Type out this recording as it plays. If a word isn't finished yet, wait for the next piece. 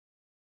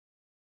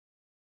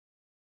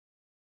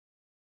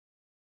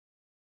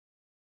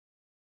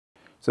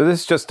So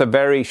this is just a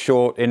very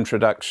short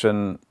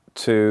introduction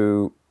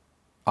to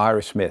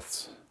Irish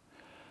myths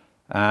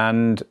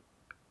and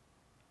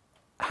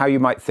how you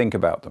might think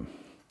about them.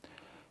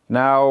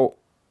 Now,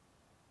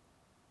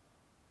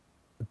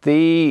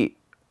 the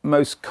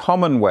most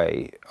common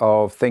way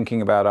of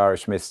thinking about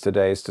Irish myths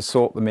today is to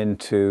sort them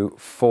into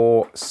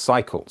 4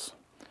 cycles.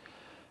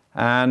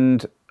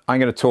 And I'm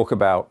going to talk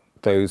about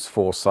those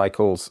 4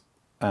 cycles,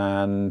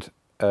 and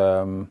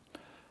I'm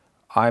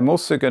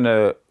also going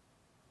to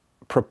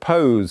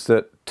propose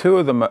that 2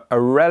 of them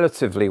are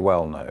relatively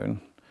well known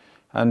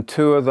and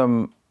 2 of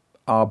them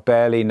are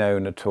barely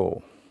known at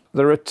all.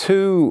 There are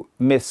 2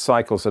 myth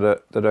cycles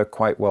that are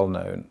quite well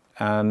known,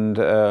 and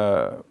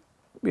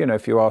you know,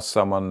 if you ask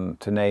someone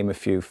to name a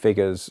few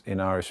figures in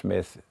Irish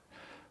myth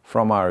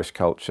from Irish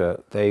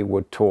culture, they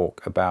would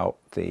talk about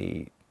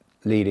the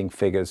leading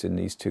figures in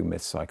these 2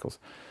 myth cycles.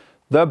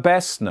 The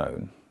best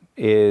known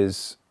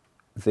is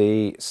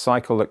the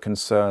cycle that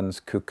concerns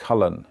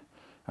Cuchulainn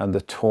and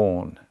the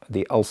Táin,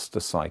 the Ulster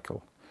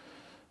cycle.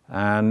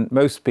 And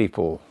most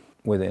people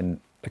within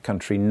the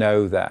country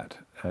know that.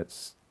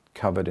 It's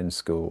covered in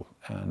school.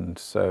 And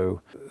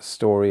so the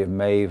story of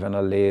Maeve and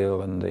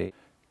Ailill and the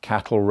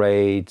cattle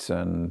raids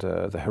and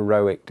the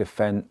heroic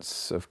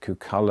defence of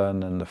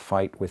Cuchulainn and the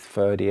fight with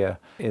Ferdia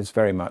is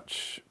very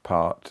much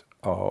part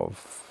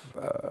of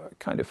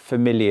kind of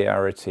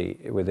familiarity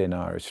within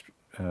Irish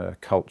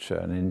culture,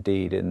 and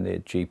indeed in the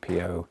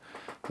GPO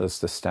there's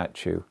the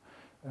statue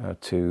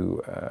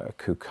to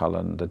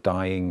Cuchulainn, the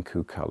dying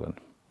Cuchulainn.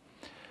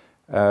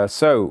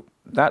 So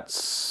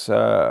that's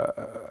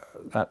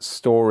that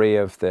story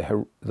of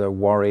the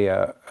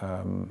warrior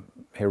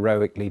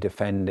heroically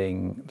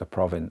defending the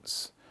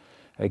province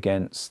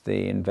against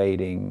the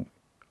invading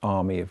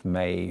army of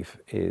Maeve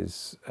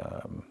is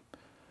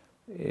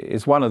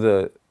one of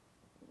the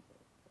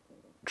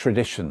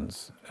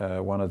traditions,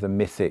 one of the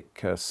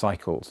mythic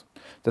cycles.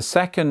 The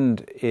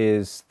second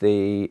is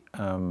the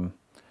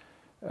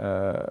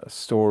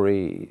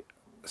stories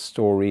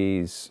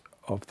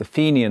of the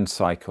Fenian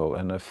cycle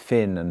and of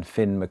Finn and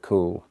Finn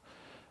McCool.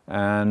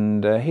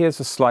 And here's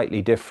a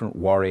slightly different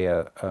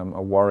warrior,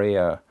 a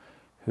warrior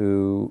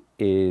who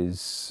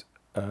is,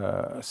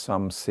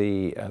 some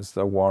see as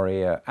the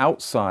warrior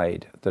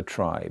outside the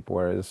tribe,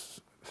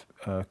 whereas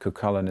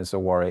Cuchulainn is a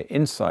warrior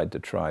inside the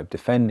tribe,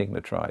 defending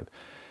the tribe.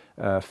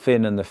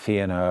 Finn and the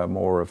Fianna are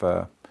more of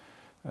a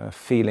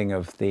feeling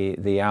of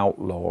the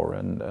outlaw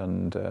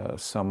and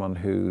someone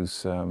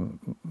who's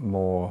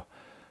more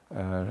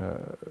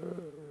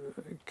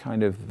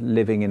kind of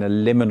living in a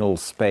liminal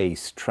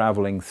space,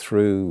 travelling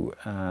through,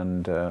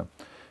 and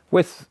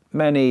with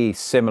many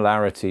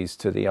similarities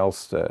to the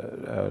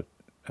Ulster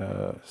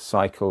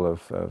cycle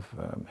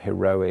of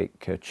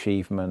heroic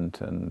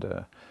achievement.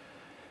 And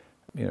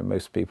you know,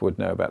 most people would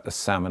know about the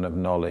salmon of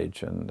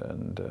knowledge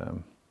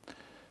and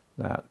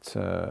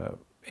that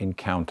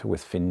encounter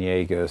with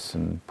Finnegas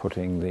and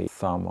putting the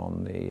thumb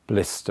on the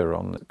blister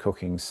on the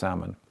cooking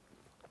salmon.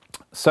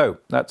 So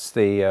that's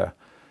the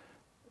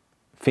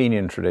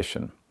Fenian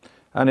tradition,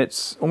 and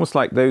it's almost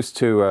like those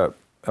 2 are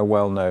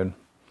well known.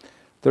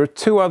 There are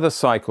 2 other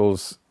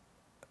cycles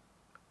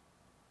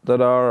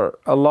that are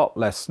a lot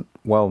less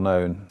well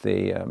known.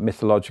 The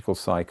mythological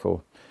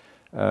cycle,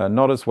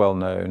 not as well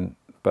known,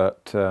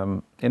 but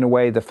in a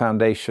way the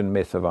foundation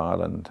myth of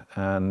Ireland.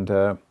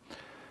 And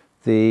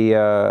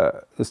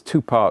there's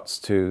 2 parts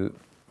to,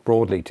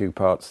 broadly 2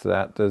 parts to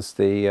that. There's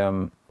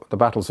the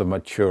battles of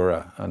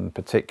Matura, and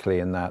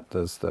particularly in that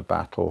there's the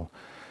battle,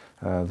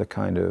 the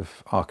kind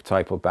of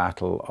archetypal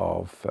battle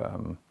of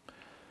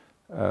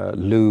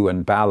Lugh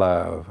and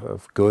Bala,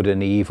 of good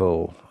and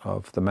evil,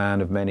 of the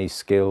man of many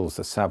skills,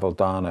 the Savile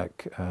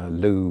Darnach,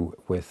 Lugh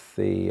with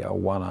the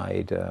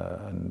one-eyed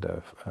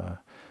and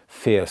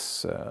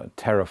fierce,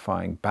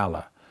 terrifying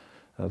Bala,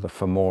 the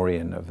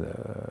Fomorian of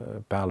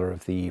the Bala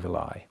of the evil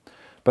eye.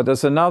 But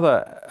there's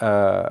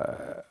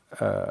another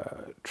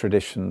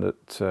tradition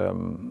that,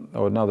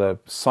 or another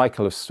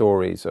cycle of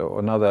stories, or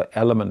another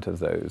element of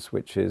those,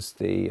 which is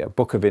the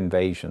Book of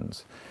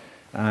Invasions.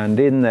 And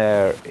in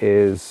there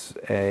is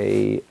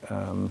a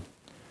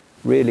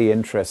really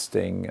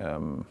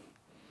interesting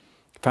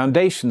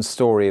foundation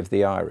story of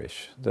the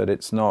Irish, that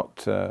it's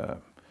not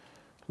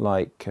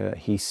like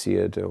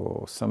Hesiod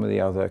or some of the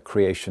other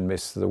creation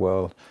myths of the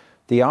world.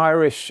 The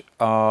Irish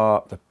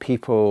are the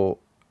people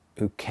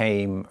who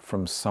came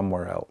from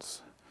somewhere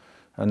else.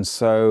 And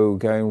so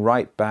going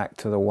right back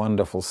to the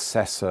wonderful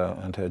Sessa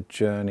and her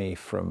journey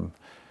from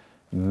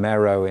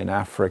Meroe in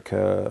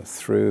Africa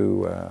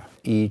through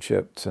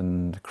Egypt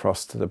and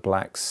across to the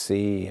Black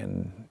Sea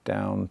and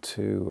down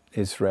to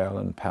Israel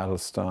and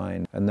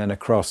Palestine, and then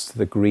across to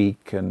the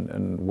Greek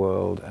and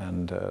world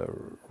and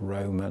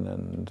Roman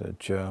and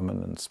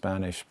German and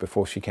Spanish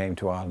before she came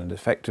to Ireland.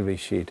 Effectively,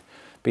 she'd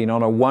been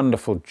on a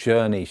wonderful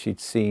journey. She'd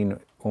seen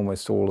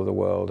almost all of the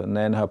world. And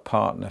then her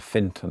partner,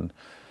 Fintan,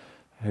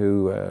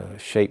 who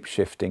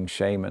shape-shifting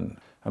shaman.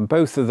 And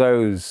both of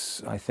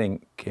those, I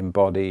think,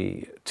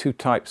 embody 2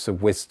 types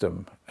of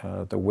wisdom.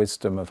 The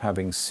wisdom of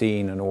having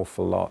seen an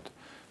awful lot,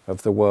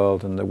 of the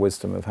world and the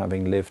wisdom of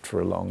having lived for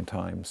a long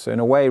time. So in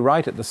a way,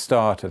 right at the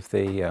start of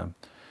the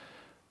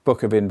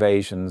Book of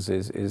Invasions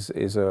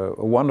is a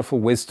wonderful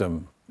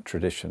wisdom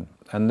tradition.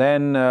 And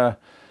then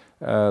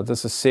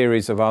there's a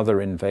series of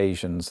other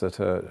invasions that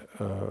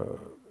are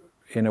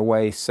in a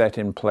way set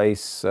in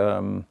place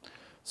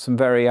some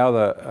very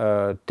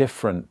other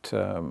different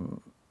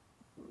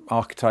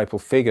archetypal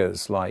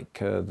figures like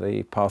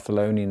the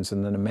Partholonians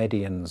and the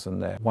Nemedians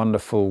and their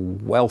wonderful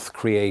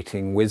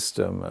wealth-creating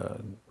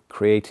wisdom,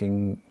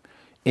 creating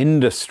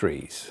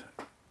industries,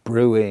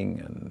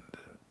 brewing and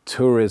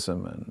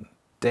tourism and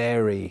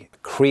dairy,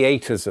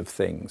 creators of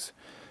things.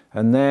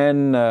 And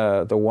then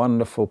the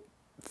wonderful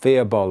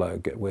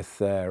Fyrbolg with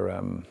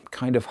their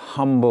kind of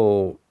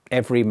humble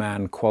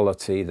everyman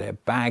quality, their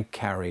bag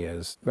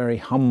carriers, very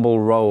humble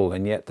role,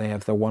 and yet they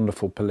have the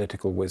wonderful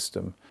political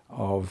wisdom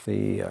of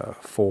the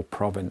four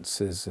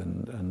provinces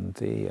and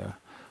the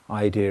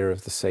idea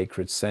of the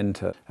sacred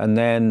centre. And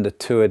then the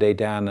Tuatha Dé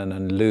Danann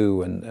and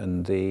Lu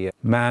and the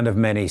man of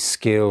many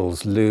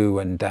skills, Lu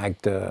and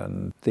Dagda,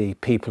 and the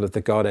people of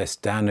the goddess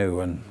Danu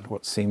and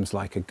what seems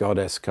like a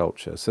goddess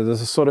culture. So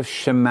there's a sort of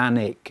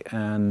shamanic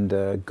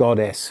and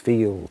goddess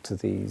feel to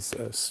these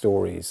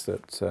stories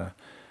that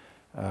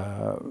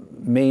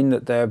mean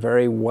that they're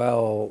very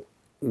well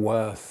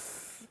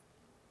worth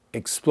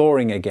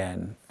exploring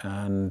again,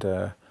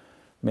 and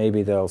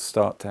maybe they'll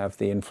start to have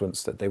the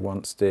influence that they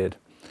once did.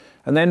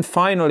 And then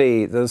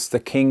finally there's the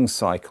king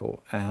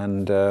cycle,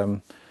 and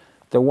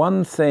the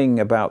one thing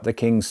about the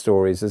king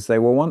stories is they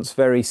were once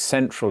very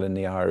central in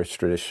the Irish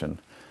tradition.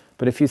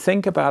 But if you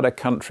think about a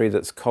country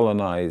that's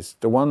colonized,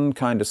 the one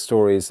kind of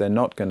stories they're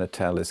not going to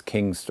tell is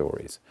king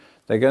stories.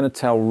 They're going to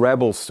tell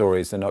rebel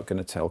stories, they're not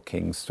going to tell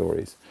king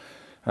stories.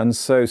 And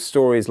so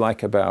stories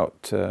like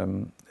about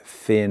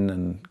Finn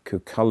and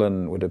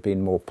Cuchulainn would have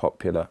been more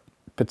popular,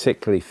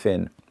 particularly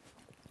Finn.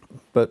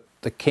 But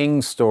the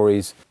king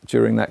stories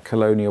during that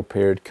colonial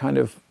period kind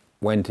of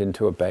went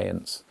into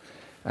abeyance.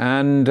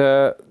 And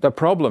the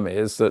problem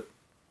is that,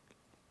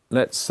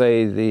 let's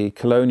say the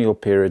colonial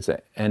periods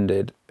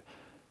ended,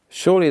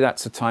 surely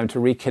that's a time to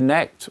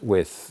reconnect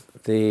with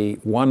the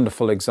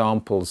wonderful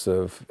examples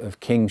of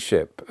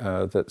kingship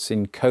that's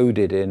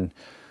encoded in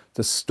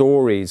the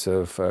stories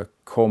of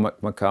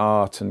Cormac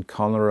MacArt and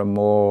Conor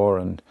O'More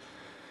and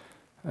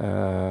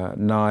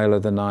Niall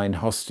of the Nine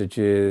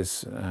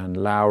Hostages and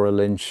Laura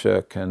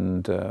Lynchuk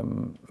and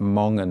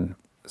Mongan.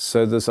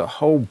 So there's a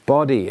whole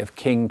body of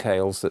king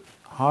tales that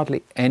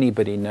hardly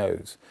anybody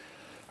knows.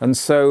 And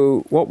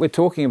so what we're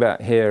talking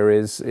about here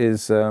is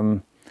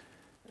a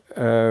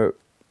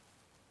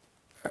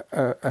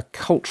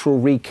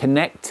cultural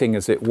reconnecting,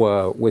 as it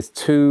were, with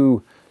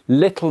two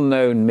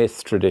little-known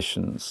myth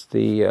traditions,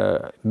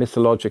 the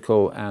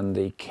mythological and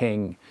the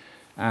king,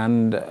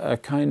 and a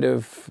kind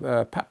of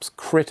perhaps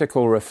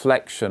critical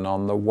reflection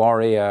on the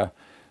warrior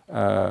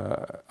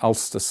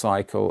Ulster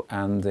cycle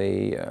and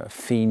the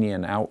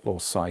Fenian outlaw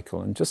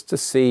cycle, and just to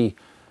see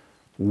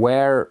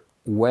where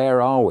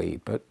are we.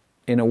 But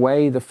in a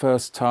way, the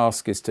first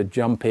task is to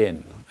jump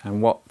in,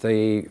 and what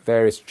the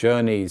various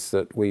journeys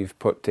that we've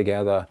put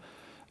together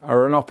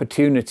are an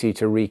opportunity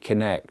to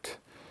reconnect.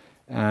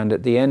 And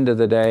at the end of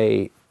the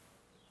day,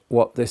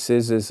 what this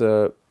is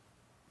a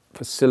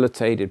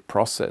facilitated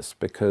process,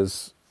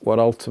 because what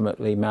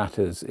ultimately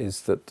matters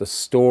is that the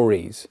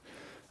stories,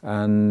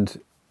 and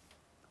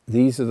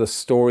these are the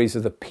stories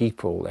of the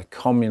people, they're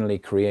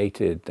communally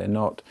created, they're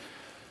not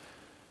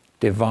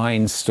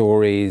divine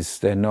stories,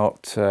 they're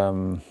not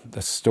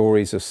the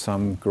stories of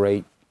some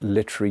great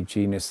literary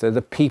genius, they're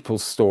the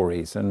people's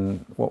stories.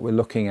 And what we're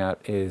looking at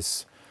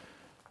is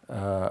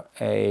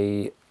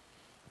a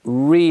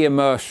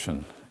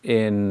re-immersion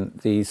in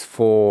these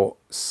four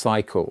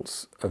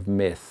cycles of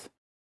myth,